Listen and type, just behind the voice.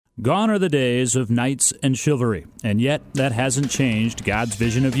Gone are the days of knights and chivalry, and yet that hasn't changed God's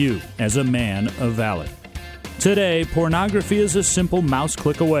vision of you as a man of valor. Today, pornography is a simple mouse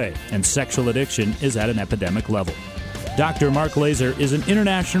click away, and sexual addiction is at an epidemic level. Dr. Mark Laser is an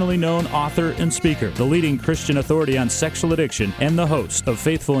internationally known author and speaker, the leading Christian authority on sexual addiction, and the host of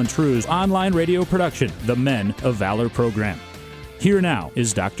Faithful and True's online radio production, the Men of Valor program. Here now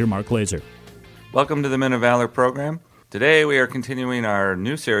is Dr. Mark Laser. Welcome to the Men of Valor program. Today we are continuing our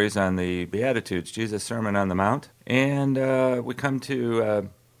new series on the Beatitudes, Jesus' Sermon on the Mount. And we come to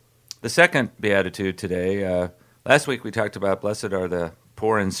the second Beatitude today. Last week we talked about blessed are the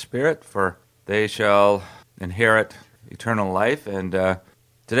poor in spirit, for they shall inherit eternal life. And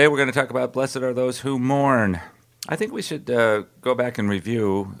today we're going to talk about blessed are those who mourn. I think we should go back and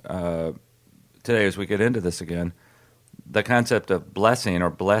review today as we get into this again, the concept of blessing or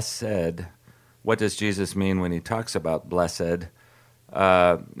blessed. What does Jesus mean when he talks about blessed?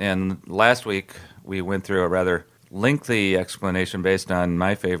 And last week we went through a rather lengthy explanation based on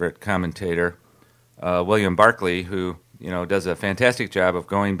my favorite commentator, William Barclay, who does a fantastic job of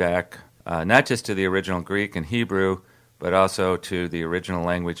going back not just to the original Greek and Hebrew, but also to the original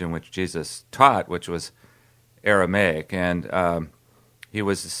language in which Jesus taught, which was Aramaic. And he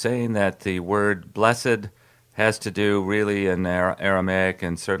was saying that the word blessed has to do really in Aramaic,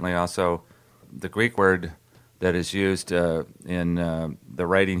 and certainly also the Greek word that is used in the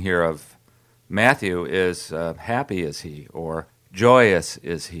writing here of Matthew is happy is he, or joyous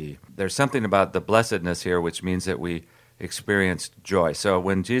is he. There's something about the blessedness here which means that we experience joy. So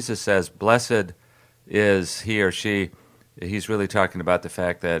when Jesus says blessed is he or she, he's really talking about the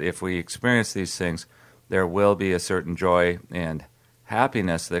fact that if we experience these things, there will be a certain joy and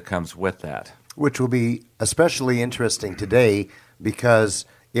happiness that comes with that. Which will be especially interesting today because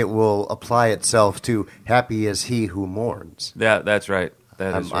it will apply itself to happy is he who mourns. Yeah, that's right.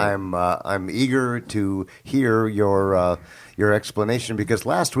 That is right. I'm eager to hear your explanation because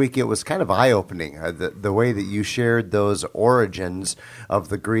last week it was kind of eye-opening, the way that you shared those origins of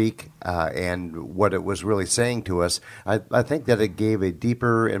the Greek and what it was really saying to us. I think that it gave a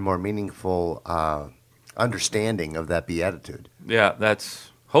deeper and more meaningful understanding of that beatitude. Yeah,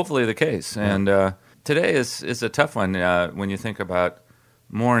 that's hopefully the case. And today is a tough one when you think about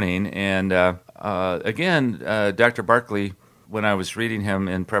mourning. And again, Dr. Barclay, when I was reading him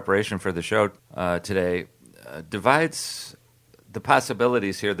in preparation for the show today, divides the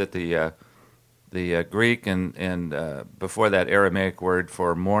possibilities here that the Greek and before that Aramaic word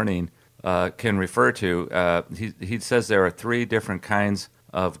for mourning can refer to. He says there are three different kinds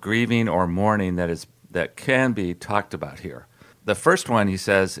of grieving or mourning that can be talked about here. The first one, he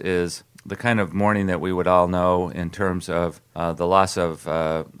says, is the kind of mourning that we would all know in terms of the loss of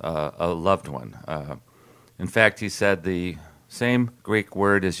a loved one. In fact, he said the same Greek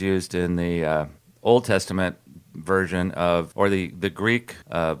word is used in the Old Testament version of, or the Greek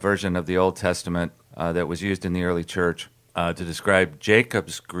version of the Old Testament that was used in the early church to describe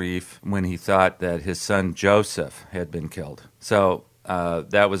Jacob's grief when he thought that his son Joseph had been killed. So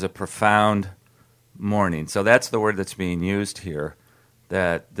that was a profound mourning. So that's the word that's being used here,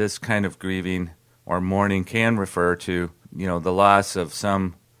 that this kind of grieving or mourning can refer to, the loss of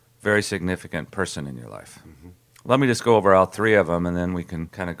some very significant person in your life. Mm-hmm. Let me just go over all three of them, and then we can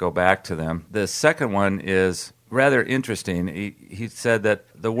kind of go back to them. The second one is rather interesting. He said that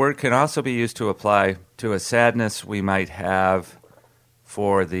the word can also be used to apply to a sadness we might have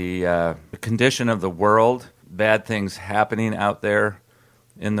for the condition of the world, bad things happening out there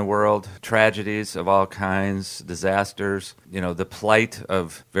in the world, tragedies of all kinds, disasters, the plight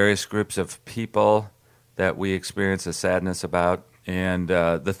of various groups of people that we experience a sadness about. And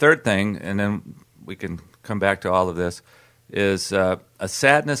the third thing, and then we can come back to all of this, is a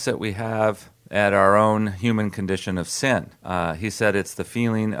sadness that we have at our own human condition of sin. He said it's the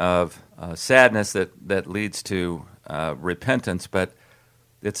feeling of sadness that leads to repentance, but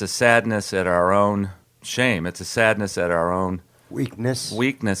it's a sadness at our own shame. It's a sadness at our own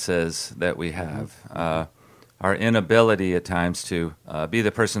weaknesses that we have, our inability at times to be the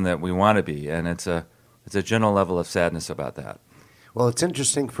person that we want to be, and it's a general level of sadness about that. Well, it's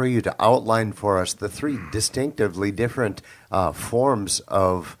interesting for you to outline for us the three distinctively different forms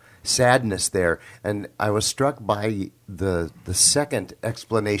of sadness there, and I was struck by the second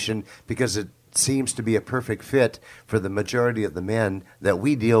explanation because it seems to be a perfect fit for the majority of the men that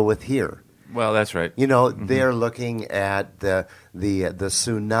we deal with here. Well, that's right. They're looking at the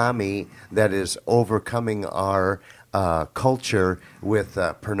tsunami that is overcoming our culture with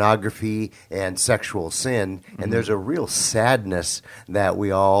pornography and sexual sin, and there's a real sadness that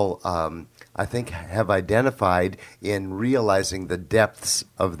we all I think, have identified in realizing the depths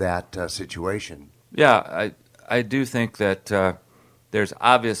of that situation. Yeah, I do think that there's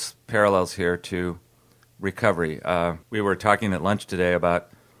obvious parallels here to recovery. We were talking at lunch today about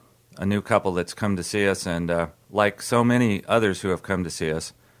a new couple that's come to see us, and like so many others who have come to see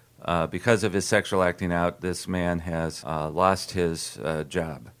us, because of his sexual acting out, this man has lost his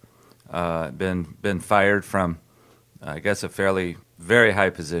job, been fired from, I guess, a very high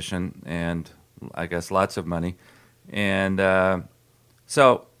position, and I guess lots of money. And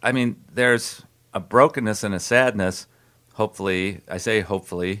so, I mean, there's a brokenness and a sadness, hopefully, I say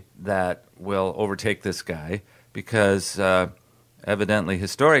hopefully, that will overtake this guy because evidently,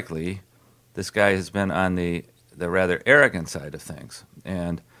 historically, this guy has been on the rather arrogant side of things.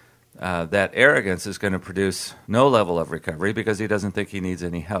 And that arrogance is going to produce no level of recovery because he doesn't think he needs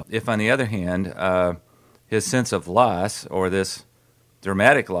any help. If, on the other hand, his sense of loss, or this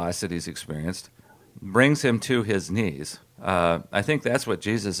dramatic loss that he's experienced, brings him to his knees, I think that's what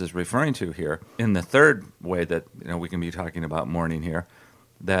Jesus is referring to here. In the third way that we can be talking about mourning here,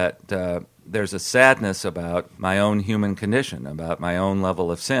 that there's a sadness about my own human condition, about my own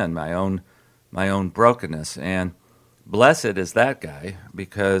level of sin, my own brokenness. And blessed is that guy,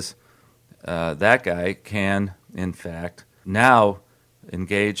 because that guy can, in fact, now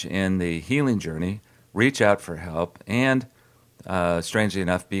engage in the healing journey, reach out for help, and, strangely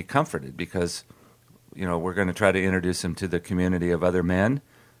enough, be comforted, because we're going to try to introduce him to the community of other men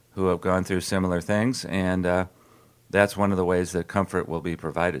who have gone through similar things, and that's one of the ways that comfort will be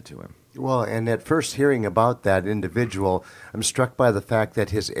provided to him. Well, and at first hearing about that individual, I'm struck by the fact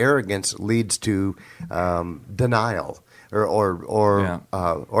that his arrogance leads to denial, or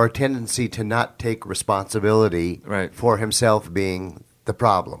a tendency to not take responsibility for himself being the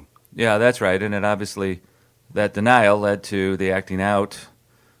problem. Yeah, that's right, and it obviously, that denial led to the acting out,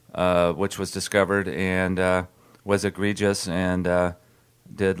 which was discovered and was egregious and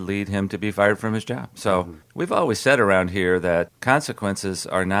did lead him to be fired from his job. So we've always said around here that consequences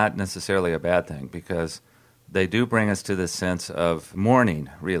are not necessarily a bad thing, because they do bring us to this sense of mourning,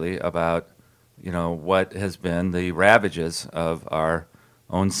 really, about what has been the ravages of our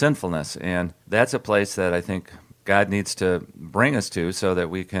own sinfulness. And that's a place that I think God needs to bring us to so that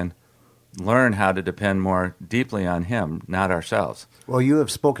we can learn how to depend more deeply on Him, not ourselves. Well, you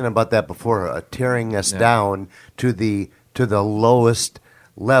have spoken about that before, tearing us down to the lowest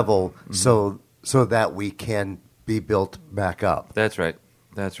level, so that we can be built back up. That's right.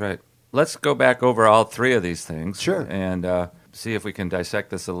 Let's go back over all three of these things. Sure. And see if we can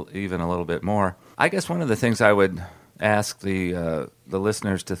dissect this even a little bit more. I guess one of the things I would ask the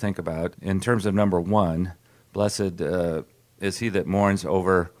listeners to think about in terms of number one, blessed is he that mourns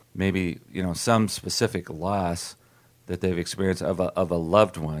over maybe some specific loss that they've experienced of a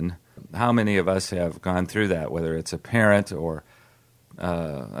loved one. How many of us have gone through that, whether it's a parent or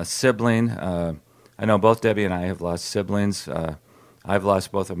a sibling? I know both Debbie and I have lost siblings. I've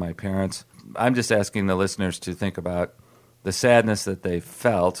lost both of my parents. I'm just asking the listeners to think about the sadness that they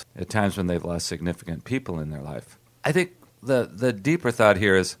felt at times when they've lost significant people in their life. I think the deeper thought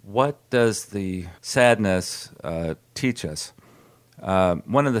here is, what does the sadness teach us?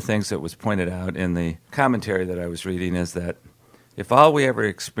 One of the things that was pointed out in the commentary that I was reading is that if all we ever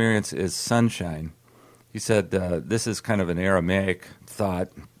experience is sunshine, he said this is kind of an Aramaic thought,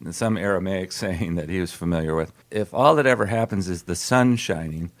 some Aramaic saying that he was familiar with. If all that ever happens is the sun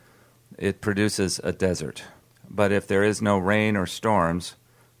shining, it produces a desert. But if there is no rain or storms,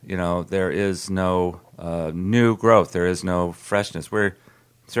 there is no new growth, there is no freshness. We're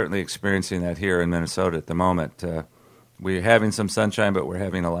certainly experiencing that here in Minnesota at the moment. We're having some sunshine, but we're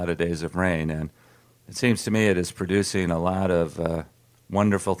having a lot of days of rain, and it seems to me it is producing a lot of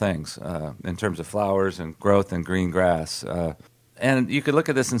wonderful things in terms of flowers and growth and green grass. And you could look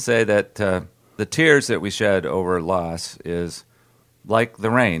at this and say that the tears that we shed over loss is like the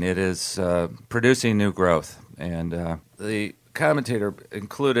rain. It is producing new growth. And the commentator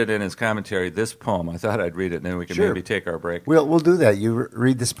included in his commentary this poem. I thought I'd read it, and then we can maybe take our break. We'll do that. You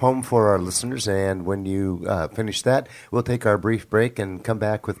read this poem for our listeners, and when you finish that, we'll take our brief break and come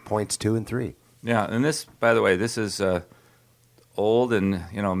back with points 2 and 3. Yeah, and this, by the way, this is old, and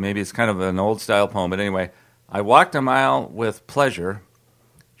maybe it's kind of an old-style poem, but anyway. I walked a mile with pleasure.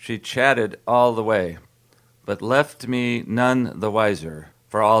 She chatted all the way, but left me none the wiser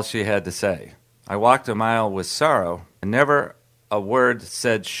for all she had to say. I walked a mile with sorrow, and never a word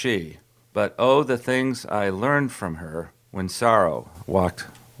said she, but oh, the things I learned from her when sorrow walked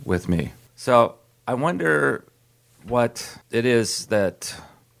with me. So I wonder what it is that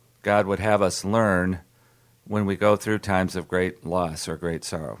God would have us learn when we go through times of great loss or great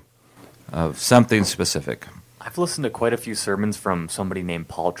sorrow. something specific. I've listened to quite a few sermons from somebody named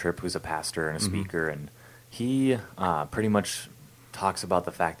Paul Tripp, who's a pastor and a speaker, and he pretty much talks about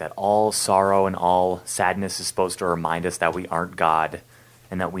the fact that all sorrow and all sadness is supposed to remind us that we aren't God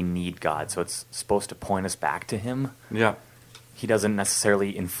and that we need God. So it's supposed to point us back to Him. Yeah. He doesn't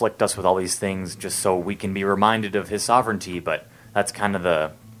necessarily inflict us with all these things just so we can be reminded of His sovereignty, but that's kind of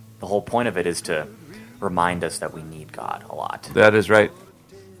the whole point of it, is to remind us that we need God a lot. That is right.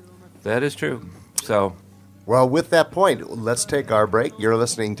 That is true. So, Well, with that point, let's take our break. You're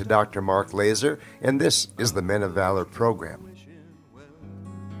listening to Dr. Mark Laser, and this is the Men of Valor program.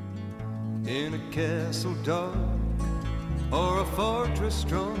 In a castle dark or a fortress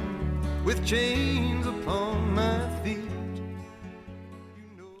strong, with chains upon my feet.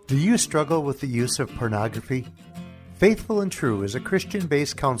 Do you struggle with the use of pornography? Faithful and True is a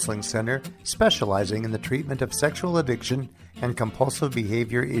Christian-based counseling center specializing in the treatment of sexual addiction and compulsive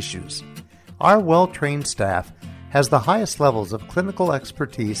behavior issues. Our well-trained staff has the highest levels of clinical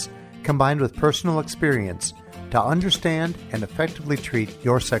expertise combined with personal experience to understand and effectively treat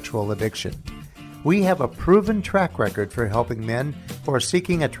your sexual addiction. We have a proven track record for helping men who are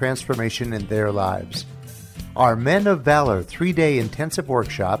seeking a transformation in their lives. Our Men of Valor 3-day intensive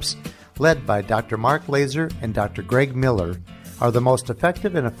workshops, led by Dr. Mark Laser and Dr. Greg Miller, are the most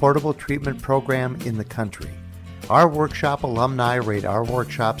effective and affordable treatment program in the country. Our workshop alumni rate our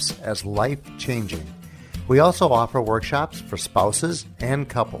workshops as life-changing. We also offer workshops for spouses and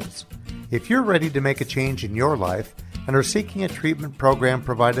couples. If you're ready to make a change in your life and are seeking a treatment program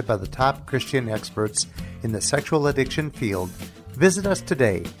provided by the top Christian experts in the sexual addiction field, visit us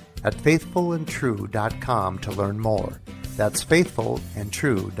today at faithfulandtrue.com to learn more. That's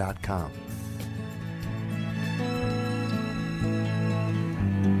faithfulandtrue.com.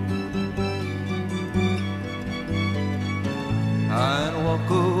 I'd walk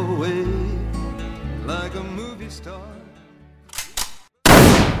away like a movie star.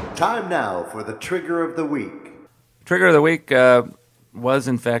 Time now for the Trigger of the Week. Trigger of the Week was,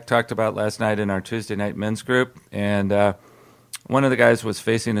 in fact, talked about last night in our Tuesday night men's group. And one of the guys was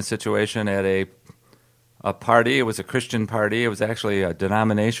facing a situation at a party. It was a Christian party. It was actually a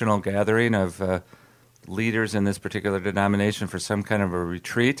denominational gathering of leaders in this particular denomination for some kind of a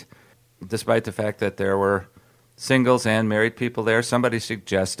retreat. Despite the fact that there were singles and married people there, somebody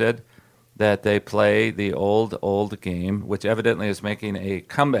suggested that they play the old game, which evidently is making a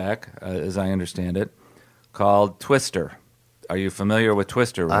comeback, as I understand it, called Twister. Are you familiar with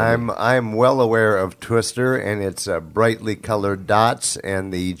Twister, Rudy? I'm well aware of Twister, and it's brightly colored dots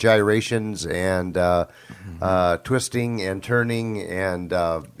and the gyrations and twisting and turning, and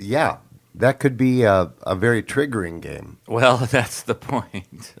yeah, that could be a very triggering game. Well, that's the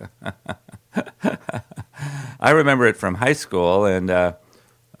point. I remember it from high school, and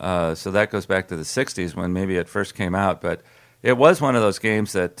so that goes back to the 60s when maybe it first came out, but it was one of those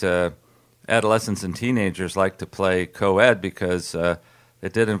games that adolescents and teenagers like to play co-ed because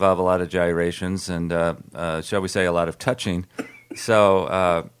it did involve a lot of gyrations and, shall we say, a lot of touching.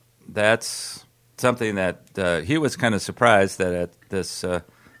 So that's something that he was kind of surprised that at this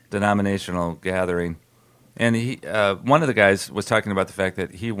denominational gathering. And one of the guys was talking about the fact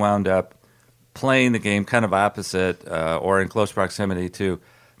that he wound up playing the game kind of opposite or in close proximity to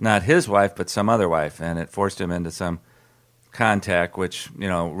not his wife but some other wife, and it forced him into some contact which,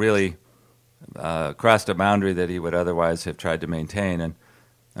 really crossed a boundary that he would otherwise have tried to maintain. And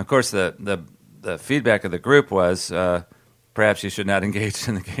of course the feedback of the group was perhaps you should not engage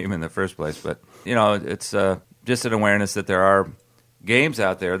in the game in the first place. But it's just an awareness that there are games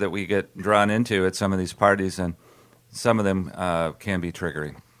out there that we get drawn into at some of these parties, and some of them can be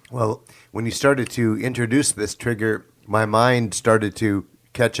triggering. Well, when you started to introduce this trigger, my mind started to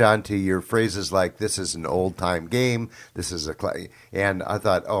catch on to your phrases like, this is an old-time game, this is and I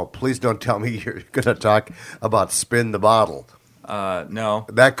thought, oh, please don't tell me you're going to talk about spin the bottle. No.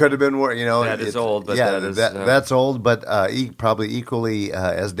 That could have been more, That is old, but that's old, but probably equally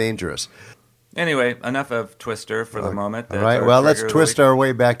as dangerous. Anyway, enough of Twister for the moment. All right, well, let's twist our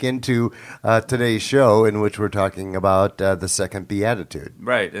way back into today's show, in which we're talking about the second Beatitude.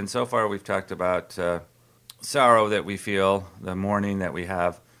 Right, and so far we've talked about sorrow that we feel, the mourning that we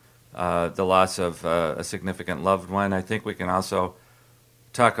have, the loss of a significant loved one. I think we can also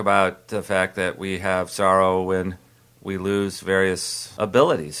talk about the fact that we have sorrow when we lose various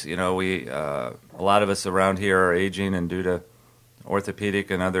abilities. A lot of us around here are aging, and due to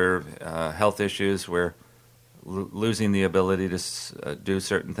orthopedic and other health issues, we're losing the ability to do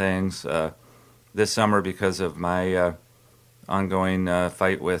certain things. This summer, because of my ongoing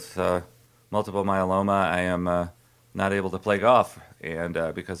fight with multiple myeloma, I am not able to play golf and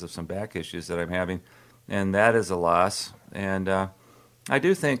because of some back issues that I'm having, and that is a loss. And I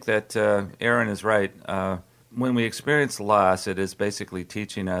do think that Aaron is right. When we experience loss, it is basically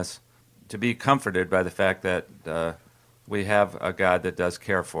teaching us to be comforted by the fact that we have a God that does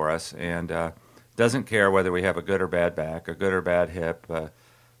care for us and doesn't care whether we have a good or bad back, a good or bad hip,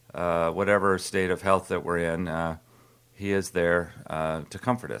 whatever state of health that we're in. He is there to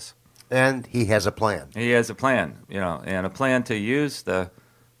comfort us. And he has a plan. He has a plan, and a plan to use the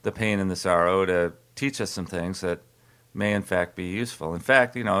pain and the sorrow to teach us some things that may in fact be useful. In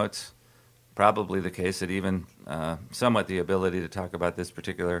fact, it's probably the case that even somewhat the ability to talk about this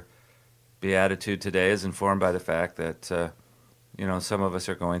particular Beatitude today is informed by the fact that, some of us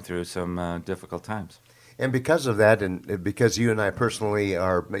are going through some difficult times. And because of that, and because you and I personally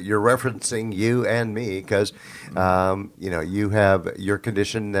you're referencing you and me, because you have your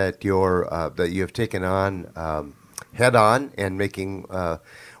condition that that you have taken on head on and making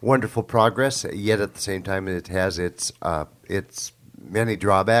wonderful progress. Yet at the same time, it has its many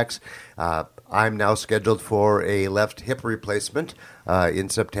drawbacks. I'm now scheduled for a left hip replacement in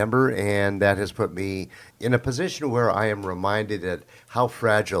September, and that has put me in a position where I am reminded at how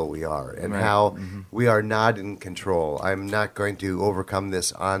fragile we are and how we are not in control. I'm not going to overcome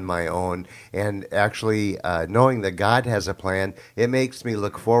this on my own. And actually, knowing that God has a plan, it makes me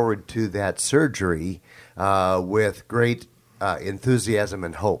look forward to that surgery with great enthusiasm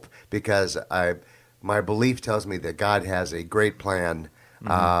and hope, because my belief tells me that God has a great plan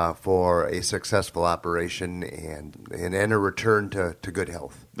for a successful operation and a return to good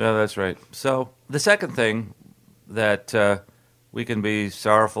health. Yeah, that's right. So the second thing that we can be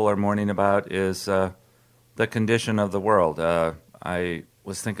sorrowful or mourning about is the condition of the world. I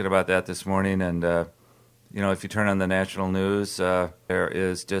was thinking about that this morning, and if you turn on the national news, there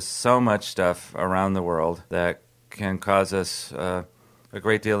is just so much stuff around the world that can cause us a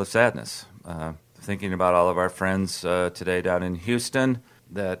great deal of sadness. Thinking about all of our friends today down in Houston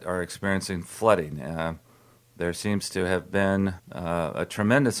that are experiencing flooding. There seems to have been a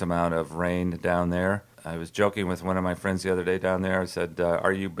tremendous amount of rain down there. I was joking with one of my friends the other day down there. I said,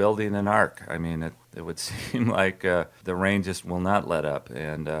 are you building an ark? I mean, it would seem like the rain just will not let up,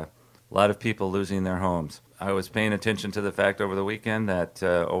 and a lot of people losing their homes. I was paying attention to the fact over the weekend that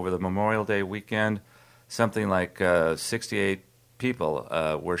over the Memorial Day weekend, something like 68 people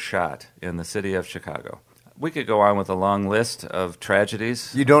were shot in the city of Chicago. We could go on with a long list of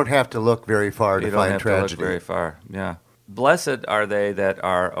tragedies. You don't have to look very far to find tragedy. You don't have to look very far, yeah. Blessed are they that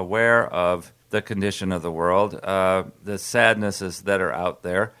are aware of the condition of the world, the sadnesses that are out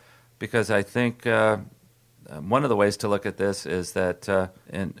there, because I think one of the ways to look at this is that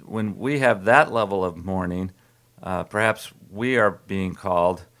when we have that level of mourning, perhaps we are being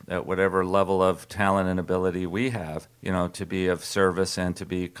called at whatever level of talent and ability we have, to be of service and to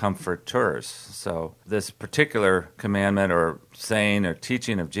be comforters. So this particular commandment or saying or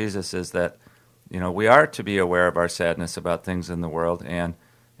teaching of Jesus is that, we are to be aware of our sadness about things in the world,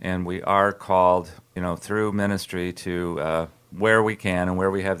 and we are called, through ministry to where we can and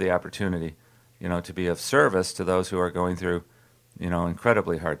where we have the opportunity, to be of service to those who are going through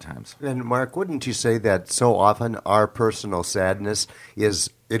incredibly hard times. And Mark, wouldn't you say that so often our personal sadness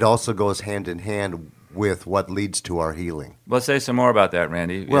it also goes hand in hand with what leads to our healing? Well, say some more about that,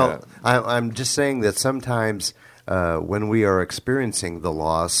 Randy. Well, I'm just saying that sometimes when we are experiencing the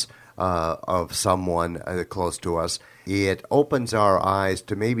loss of someone close to us, it opens our eyes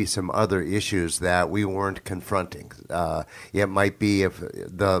to maybe some other issues that we weren't confronting. It might be if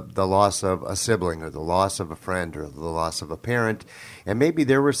the loss of a sibling or the loss of a friend or the loss of a parent, and maybe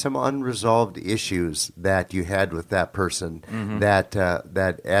there were some unresolved issues that you had with that person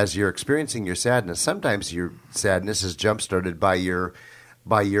that as you're experiencing your sadness, sometimes your sadness is jump-started by your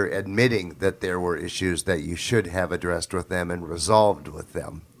admitting that there were issues that you should have addressed with them and resolved with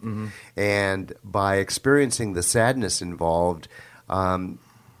them. And by experiencing the sadness involved,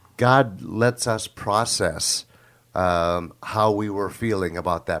 God lets us process how we were feeling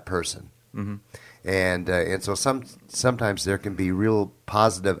about that person. And so sometimes there can be real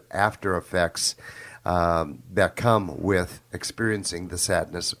positive after effects that come with experiencing the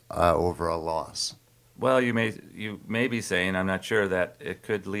sadness over a loss. Well, you may be saying, I'm not sure, that it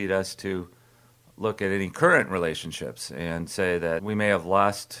could lead us to look at any current relationships and say that we may have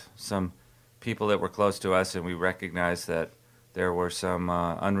lost some people that were close to us, and we recognize that there were some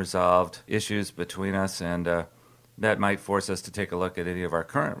unresolved issues between us, and that might force us to take a look at any of our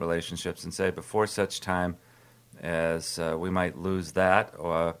current relationships and say, before such time as we might lose that,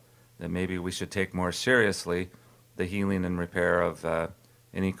 or that maybe we should take more seriously the healing and repair of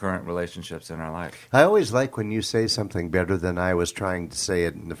any current relationships in our life. I always like when you say something better than I was trying to say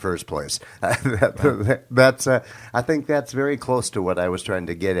it in the first place. I think that's very close to what I was trying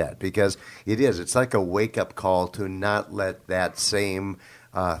to get at, because it's like a wake-up call to not let that same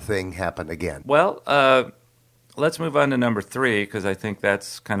thing happen again. Well, let's move on to number 3, because I think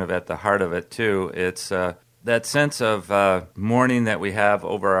that's kind of at the heart of it too. It's that sense of mourning that we have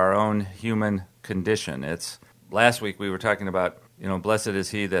over our own human condition. Last week we were talking about, blessed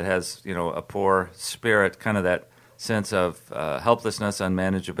is he that has, a poor spirit, kind of that sense of helplessness,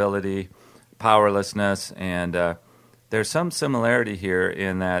 unmanageability, powerlessness, and there's some similarity here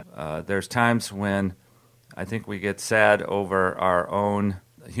in that there's times when I think we get sad over our own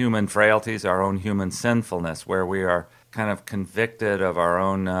human frailties, our own human sinfulness, where we are kind of convicted of our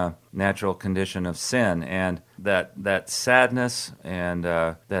own natural condition of sin, and that sadness and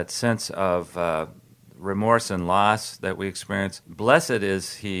that sense of remorse and loss that we experience. Blessed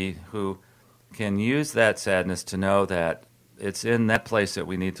is he who can use that sadness to know that it's in that place that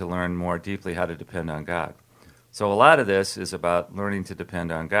we need to learn more deeply how to depend on God. So a lot of this is about learning to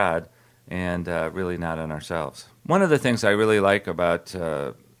depend on God and really not on ourselves. One of the things I really like about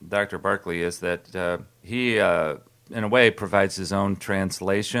Dr. Barkley is that he, in a way, provides his own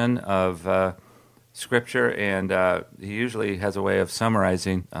translation of Scripture, and he usually has a way of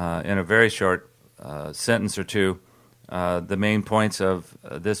summarizing in a very short sentence or two the main points of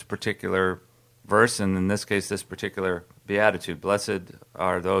this particular verse, and in this case, this particular beatitude. Blessed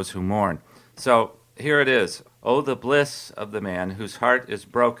are those who mourn. So here it is. Oh, the bliss of the man whose heart is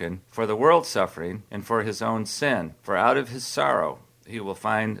broken for the world's suffering and for his own sin, for out of his sorrow he will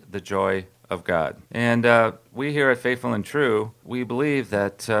find the joy of God. And we here at Faithful and True, we believe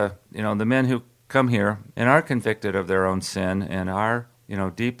that the men who come here and are convicted of their own sin and are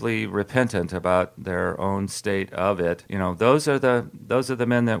deeply repentant about their own state of it, those are the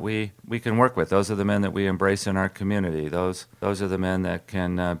men that we can work with. Those are the men that we embrace in our community. Those are the men that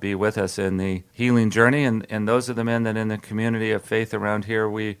can be with us in the healing journey, and those are the men that in the community of faith around here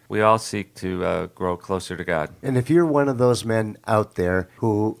we all seek to grow closer to God. And if you're one of those men out there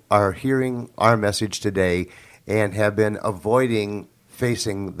who are hearing our message today and have been avoiding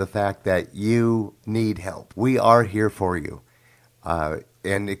facing the fact that you need help, we are here for you.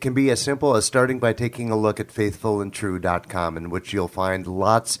 And it can be as simple as starting by taking a look at faithfulandtrue.com, in which you'll find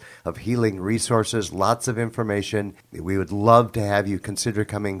lots of healing resources, lots of information. We would love to have you consider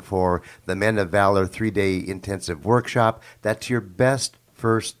coming for the Men of Valor 3-day intensive workshop. That's your best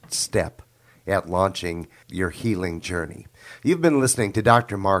first step at launching your healing journey. You've been listening to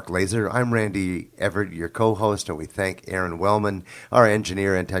Dr. Mark Laser. I'm Randy Everett, your co-host, and we thank Aaron Wellman, our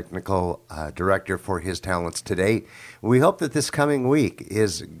engineer and technical director, for his talents today. We hope that this coming week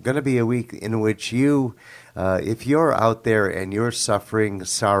is going to be a week in which you, if you're out there and you're suffering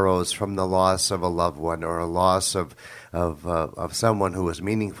sorrows from the loss of a loved one or a loss of someone who was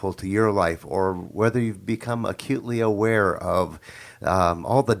meaningful to your life, or whether you've become acutely aware of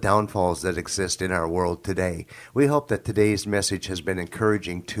all the downfalls that exist in our world today, we hope that today's message has been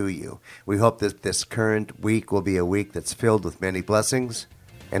encouraging to you. We hope that this current week will be a week that's filled with many blessings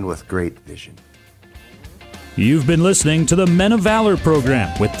and with great vision. You've been listening to the Men of Valor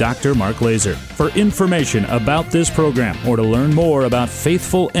program with Dr. Mark Laser. For information about this program or to learn more about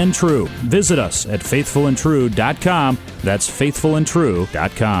Faithful and True, visit us at faithfulandtrue.com. That's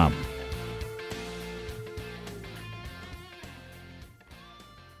faithfulandtrue.com.